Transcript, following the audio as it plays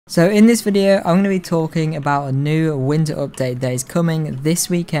So in this video, I'm going to be talking about a new winter update that is coming this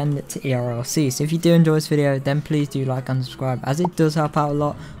weekend to ERLC. So if you do enjoy this video, then please do like and subscribe, as it does help out a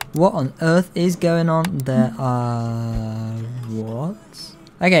lot. What on earth is going on there? What?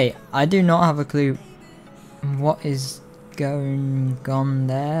 Okay, I do not have a clue what is going on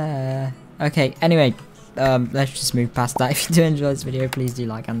there. Okay, anyway, let's just move past that. If you do enjoy this video, please do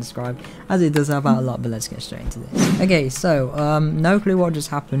like and subscribe, as it does help out a lot. But let's get straight into this. Okay, so no clue what just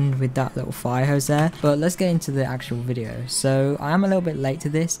happened with that little fire hose there, but let's get into the actual video. So I am a little bit late to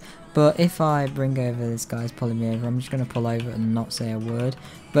this, but if I bring over, this guy's pulling me over, I'm just going to pull over and not say a word.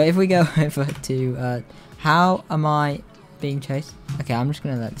 But if we go over to how am I being chased? Okay, I'm just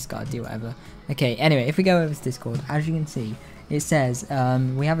going to let this guy do whatever. Okay, anyway, if we go over to Discord, as you can see, it says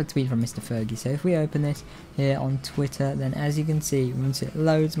we have a tweet from Mr. Fergie. So if we open this here on Twitter, then as you can see, once it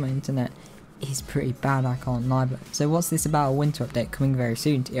loads, my internet is pretty bad, I can't lie. But so what's this about? A winter update coming very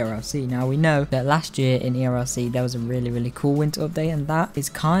soon to ERLC. Now we know that last year in ERLC there was a really cool winter update, and that is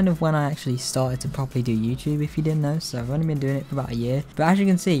kind of when I actually started to properly do YouTube, if you didn't know. So I've only been doing it for about a year, but as you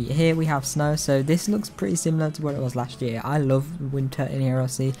can see here we have snow. So this looks pretty similar to what it was last year. I love winter in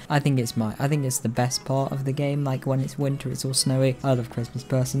ERLC. I think it's the best part of the game. Like when it's winter, it's all snowy. I love Christmas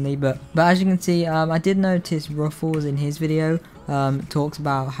personally, but as you can see, I did notice Ruffles in his video talks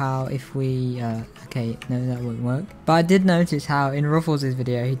about how if we okay, no, that won't work, but I did notice how in Ruffles'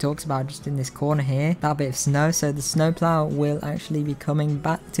 video he talks about just in this corner here, that bit of snow. So the snowplow will actually be coming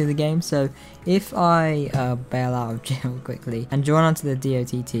back to the game. So if I bail out of jail quickly and join onto the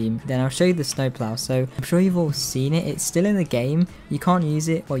DOT team, then I'll show you the snowplow. So I'm sure you've all seen it. It's still in the game. You can't use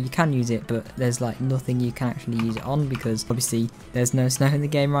it, well, you can use it, but there's like nothing you can actually use it on, because obviously there's no snow in the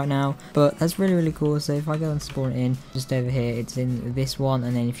game right now. But that's really cool. So if I go and spawn it in just over here, it's in this one,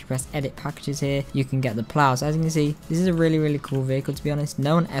 and then if you press edit packages here, you can get the plows. As you can see, this is a really cool vehicle, to be honest.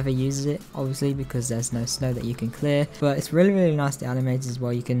 No one ever uses it, obviously, because there's no snow that you can clear, but it's really nicely animated as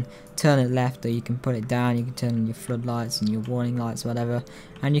well. You can turn it left or you can put it down. You can turn on your floodlights and your warning lights, whatever,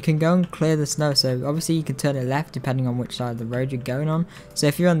 and you can go and clear the snow. So obviously you can turn it left depending on which side of the road you're going on. So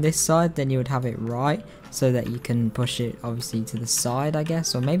if you're on this side, then you would have it right, so that you can push it obviously to the side, I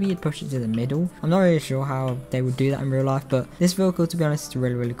guess, or maybe you'd push it to the middle. I'm not really sure how they would do that in real life, but this vehicle, to be honest, is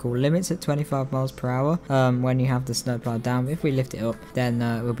really cool. Limits at 25 miles per hour when you have the snowplow down. If we lift it up, then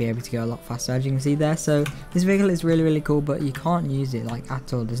we'll be able to go a lot faster, as you can see there. So this vehicle is really cool, but you can't use it like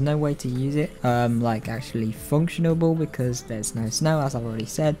at all. There's no way to use it like actually functionable, because there's no snow, as I've already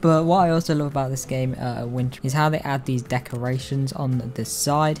said. But what I also love about this game winter is how they add these decorations on the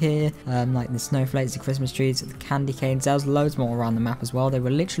side here, like the snowflakes, the Christmas trees, the candy canes. There was loads more around the map as well. They were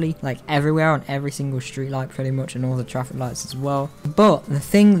literally like everywhere on every single street light pretty much, and all the traffic lights as well. But the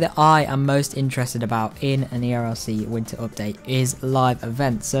thing that I am most interested about in an ERLC winter update is live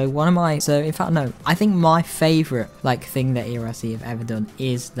events. So in fact no, I think my favorite like thing that ERLC have ever done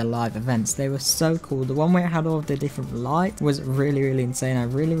is the live events. They were so cool. The one where it had all of the different lights was really insane. I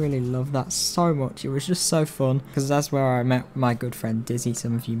really loved that so much. It was just so fun, because that's where I met my good friend Dizzy.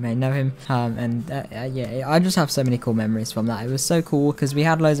 Some of you may know him, yeah, I just have so many cool memories from that. It was so cool because we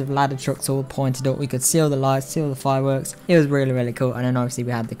had loads of ladder trucks all pointed up. We could see all the lights, see all the fireworks. It was really cool. And then obviously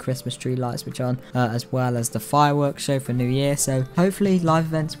we had the Christmas tree lights switch on, as well as the fireworks show for New Year. So hopefully live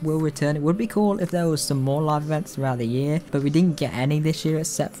events will return. It would be cool if there was some more live events throughout the year, but we didn't get any this year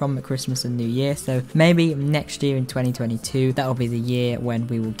except from the Christmas and New Year. So maybe next year in 2022, that'll be the year when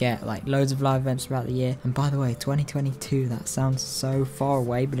we will get like loads of live events throughout the year. And by the way, 2022, that sounds so far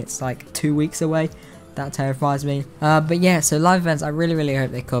away, but it's like 2 weeks away. That terrifies me. But yeah, so live events, I really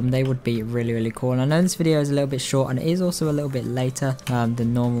hope they come. They would be really cool. And I know this video is a little bit short, and it is also a little bit later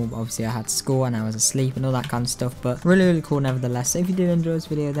than normal. Obviously I had school and I was asleep and all that kind of stuff, but really cool nevertheless. So if you do enjoy this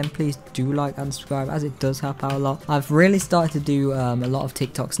video, then please do like and subscribe, as it does help out a lot. I've really started to do a lot of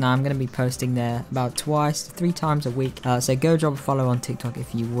TikToks now. I'm going to be posting there about 2-3 times a week, so go drop a follow on TikTok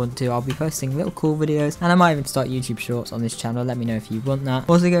if you want to. I'll be posting little cool videos, and I might even start YouTube shorts on this channel. Let me know if you want that.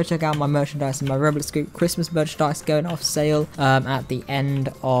 Also go check out my merchandise and my Roblox group. Christmas merchandise going off sale at the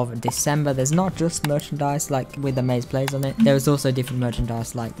end of December. There's not just merchandise like with AmazePlays on it. There is also different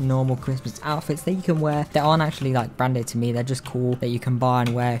merchandise like normal Christmas outfits that you can wear that aren't actually like branded to me. They're just cool that you can buy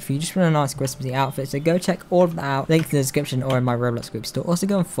and wear if you just want a nice Christmassy outfit. So go check all of that out. Link in the description or in my Roblox group store. Also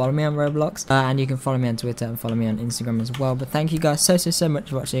go and follow me on Roblox, and you can follow me on Twitter and follow me on Instagram as well. But thank you guys so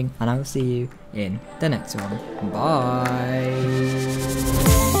much for watching, and I will see you in the next one. Bye.